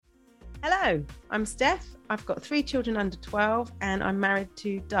Hello, I'm Steph. I've got 3 children under 12 and I'm married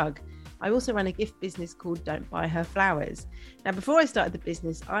to Doug. I also run a gift business called Don't Buy Her Flowers. Now, before I started the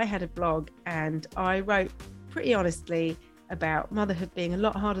business, I had a blog and I wrote pretty honestly about motherhood being a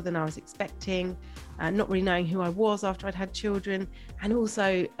lot harder than I was expecting, not really knowing who I was after I'd had children, and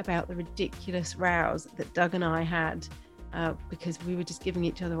also about the ridiculous rows that Doug and I had because we were just giving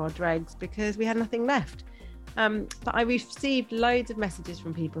each other our dregs because we had nothing left. But I received loads of messages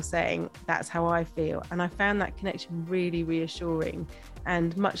from people saying that's how I feel, and I found that connection really reassuring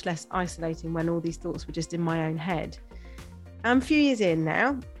and much less isolating when all these thoughts were just in my own head. I'm a few years in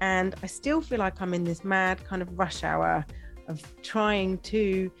now and I still feel like I'm in this mad kind of rush hour of trying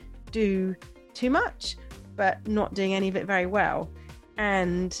to do too much but not doing any of it very well.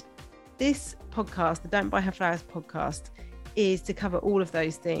 And this podcast, the Don't Buy Her Flowers podcast, is to cover all of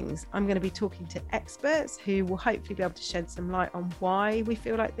those things. I'm going to be talking to experts who will hopefully be able to shed some light on why we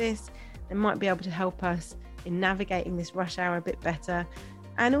feel like this. They might be able to help us in navigating this rush hour a bit better,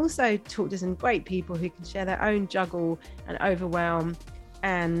 and also talk to some great people who can share their own juggle and overwhelm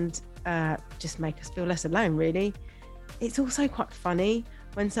and just make us feel less alone, really. It's also quite funny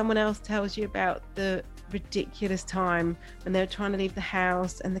when someone else tells you about the ridiculous time when they were trying to leave the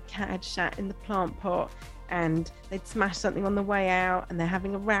house and the cat had shat in the plant pot and they'd smashed something on the way out and they're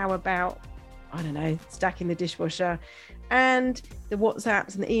having a row about, I don't know, stacking the dishwasher, and the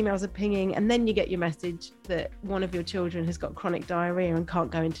WhatsApps and the emails are pinging, and then you get your message that one of your children has got chronic diarrhea and can't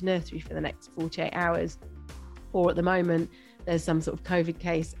go into nursery for the next 48 hours. Or at the moment, there's some sort of COVID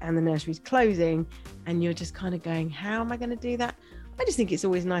case and the nursery's closing, and you're just kind of going, how am I going to do that? I just think it's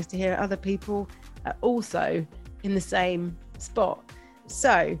always nice to hear other people also in the same spot.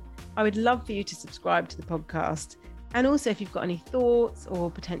 So I would love for you to subscribe to the podcast. And also, if you've got any thoughts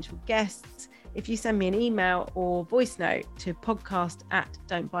or potential guests, if you send me an email or voice note to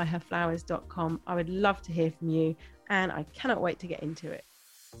podcast@don'tbuyherflowers.com, I would love to hear from you, and I cannot wait to get into it.